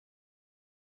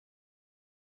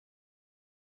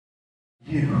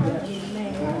you.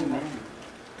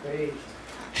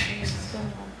 Jesus.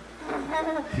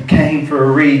 He came for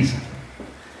a reason.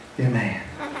 Amen.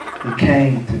 He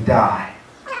came to die.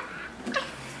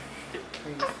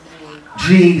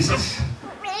 Jesus.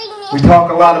 We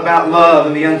talk a lot about love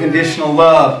and the unconditional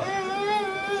love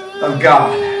of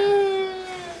God.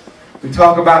 We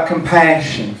talk about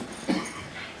compassion.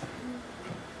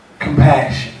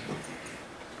 Compassion.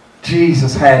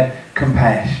 Jesus had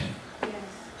compassion.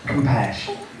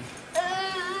 Compassion.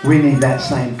 We need that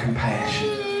same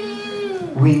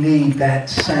compassion. We need that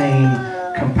same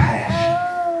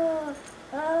compassion.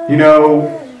 You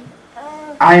know,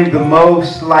 I'm the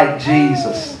most like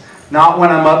Jesus. Not when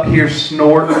I'm up here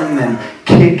snorting and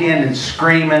kicking and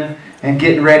screaming and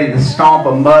getting ready to stomp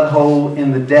a mud hole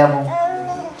in the devil.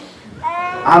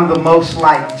 I'm the most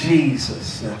like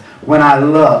Jesus when I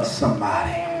love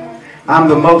somebody. I'm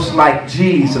the most like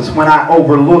Jesus when I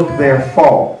overlook their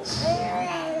faults.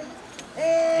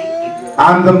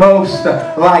 I'm the most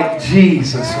like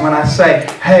Jesus when I say,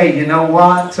 hey, you know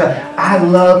what? I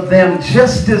love them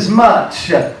just as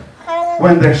much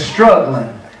when they're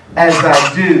struggling as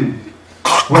I do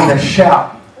when they're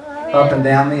shouting up and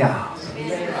down the aisles.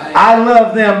 I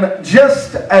love them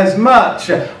just as much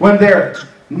when they're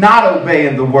not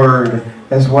obeying the Word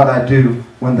as what I do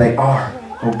when they are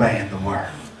obeying the Word.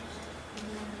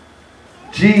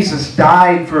 Jesus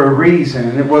died for a reason,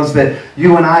 and it was that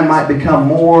you and I might become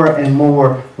more and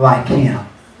more like Him.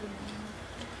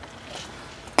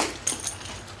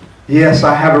 Yes,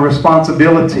 I have a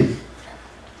responsibility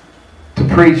to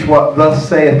preach what thus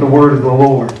saith the word of the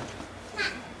Lord.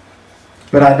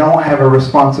 But I don't have a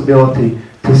responsibility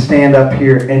to stand up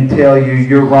here and tell you,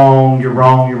 you're wrong, you're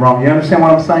wrong, you're wrong. You understand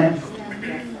what I'm saying?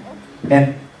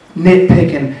 And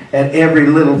nitpicking at every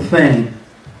little thing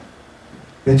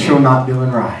that you're not doing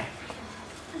right.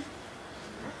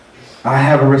 I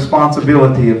have a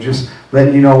responsibility of just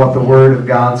letting you know what the Word of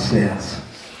God says.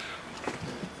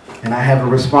 And I have a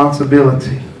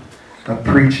responsibility of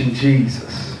preaching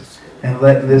Jesus and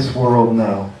letting this world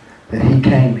know that He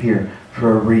came here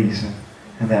for a reason,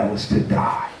 and that was to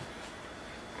die.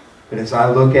 But as I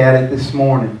look at it this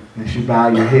morning, as you bow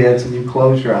your heads and you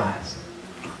close your eyes,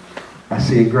 I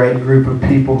see a great group of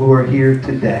people who are here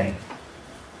today.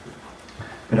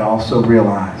 But I also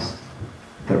realize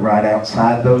that right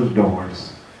outside those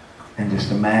doors, and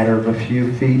just a matter of a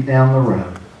few feet down the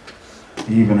road,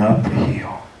 even up the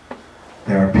hill,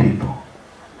 there are people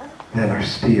that are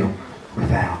still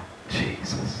without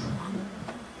Jesus.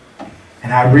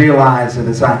 And I realize that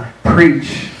as I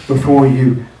preach before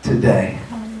you today,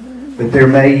 that there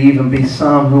may even be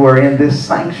some who are in this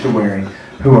sanctuary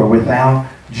who are without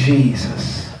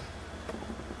Jesus.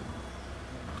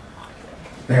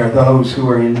 There are those who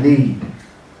are in need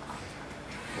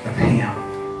of Him.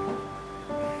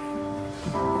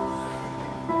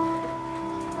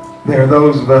 There are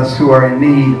those of us who are in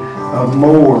need of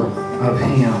more of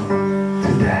Him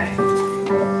today.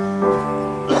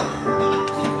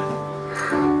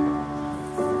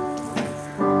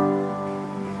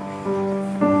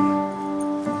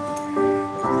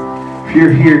 If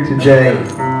you're here today,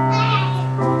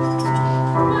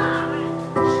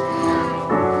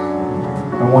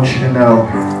 I want you to know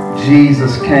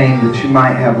Jesus came that you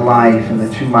might have life and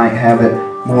that you might have it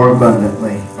more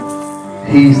abundantly.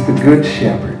 He's the good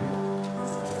shepherd.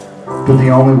 But the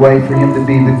only way for Him to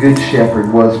be the good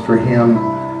shepherd was for Him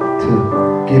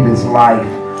to give His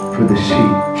life for the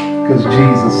sheep. Because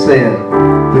Jesus said,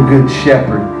 the good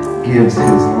shepherd gives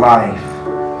His life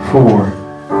for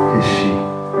His sheep.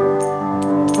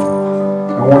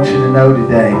 I want you to know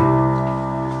today,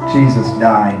 Jesus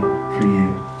died for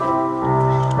you.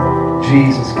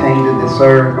 Jesus came to this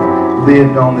earth,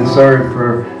 lived on this earth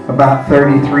for about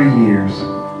 33 years.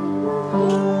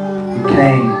 He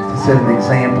came to set an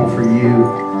example for you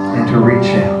and to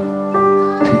reach out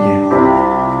to you.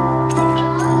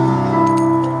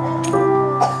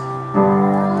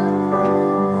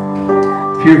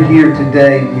 If you're here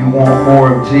today and you want more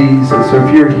of Jesus, or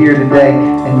if you're here today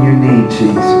and you need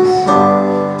Jesus,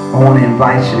 I want to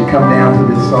invite you to come down to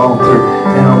this altar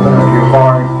and open up your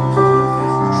heart.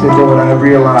 Say, Lord, I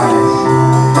realize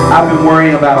I've been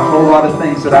worrying about a whole lot of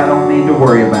things that I don't need to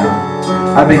worry about.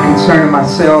 I've been concerning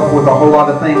myself with a whole lot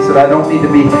of things that I don't need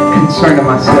to be concerning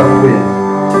myself with.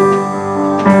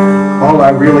 All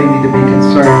I really need to be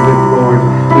concerned with, Lord,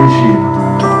 is you.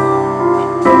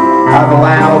 I've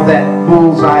allowed that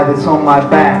bullseye that's on my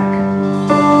back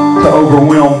to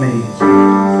overwhelm me.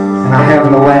 And I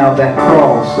haven't allowed that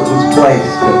cross that was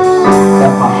placed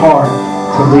at my heart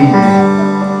to lead me.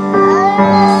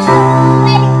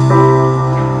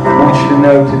 I want you to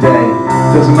know today,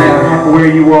 it doesn't matter where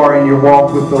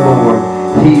walk with the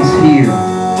Lord. He's here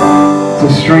to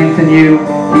strengthen you.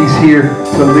 He's here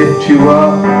to lift you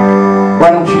up.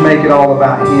 Why don't you make it all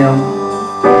about Him?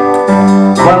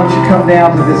 Why don't you come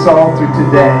down to this altar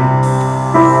today?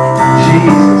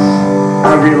 Jesus,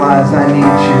 I realize I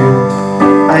need you.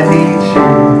 I need you.